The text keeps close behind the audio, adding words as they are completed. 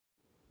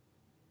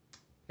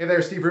Hey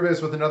there, Steve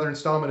Rubis with another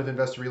installment of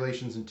Investor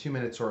Relations in 2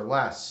 minutes or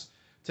less.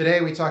 Today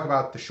we talk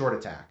about the short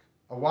attack.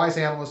 A wise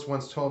analyst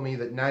once told me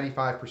that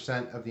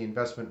 95% of the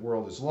investment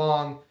world is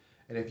long,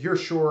 and if you're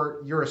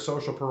short, you're a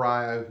social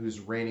pariah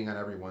who's raining on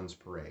everyone's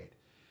parade.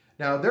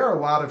 Now, there are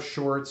a lot of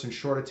shorts and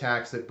short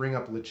attacks that bring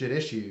up legit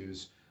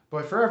issues,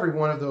 but for every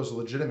one of those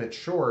legitimate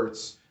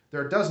shorts,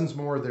 there are dozens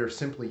more that are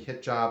simply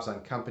hit jobs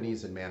on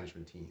companies and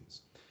management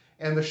teams.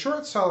 And the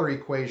short seller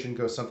equation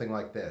goes something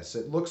like this.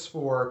 It looks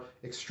for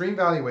extreme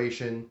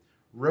valuation,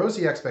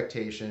 rosy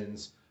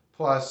expectations,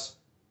 plus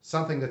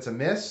something that's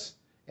amiss,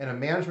 and a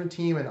management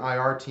team and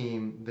IR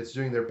team that's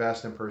doing their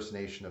best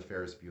impersonation of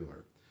Ferris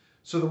Bueller.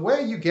 So the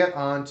way you get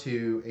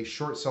onto a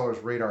short seller's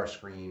radar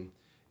screen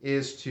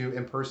is to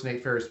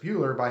impersonate Ferris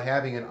Bueller by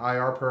having an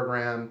IR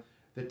program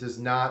that does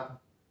not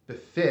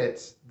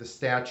befit the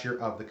stature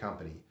of the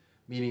company,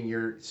 meaning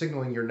you're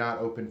signaling you're not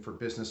open for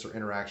business or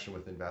interaction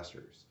with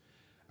investors.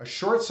 A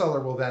short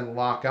seller will then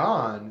lock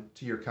on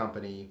to your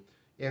company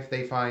if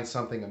they find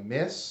something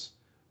amiss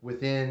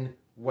within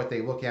what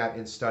they look at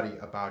and study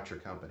about your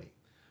company.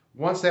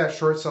 Once that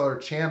short seller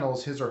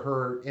channels his or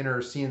her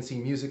inner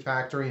CNC music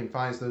factory and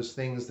finds those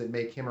things that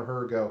make him or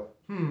her go,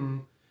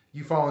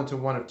 you fall into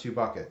one of two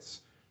buckets.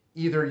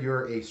 Either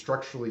you're a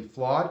structurally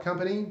flawed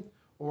company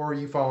or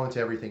you fall into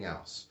everything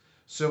else.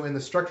 So in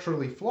the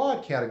structurally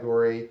flawed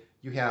category,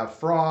 you have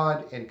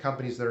fraud and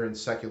companies that are in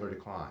secular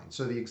decline.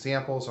 So the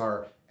examples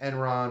are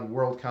Enron,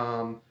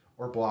 WorldCom,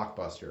 or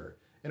Blockbuster.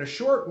 And a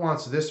short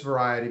wants this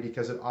variety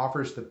because it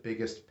offers the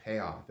biggest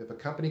payoff. If a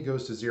company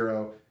goes to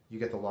zero, you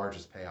get the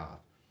largest payoff.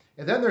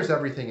 And then there's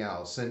everything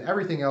else. And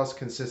everything else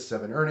consists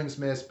of an earnings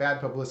miss,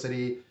 bad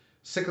publicity,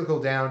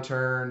 cyclical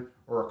downturn,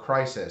 or a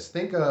crisis.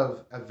 Think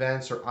of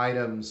events or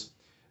items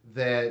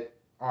that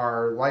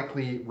are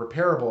likely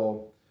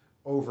repairable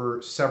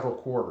over several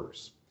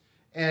quarters.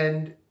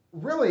 And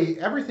really,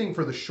 everything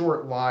for the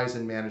short lies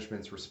in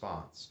management's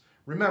response.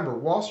 Remember,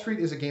 Wall Street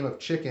is a game of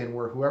chicken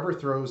where whoever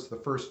throws the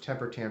first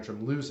temper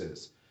tantrum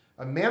loses.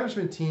 A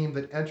management team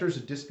that enters a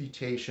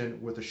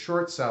disputation with a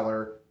short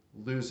seller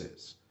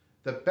loses.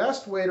 The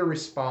best way to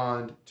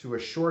respond to a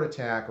short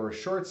attack or a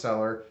short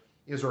seller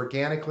is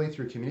organically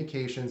through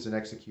communications and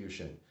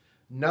execution.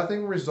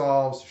 Nothing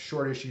resolves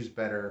short issues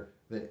better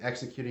than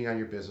executing on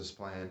your business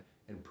plan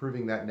and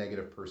proving that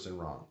negative person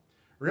wrong.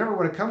 Remember,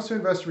 when it comes to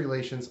investor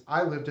relations,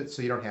 I lived it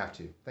so you don't have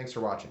to. Thanks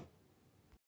for watching.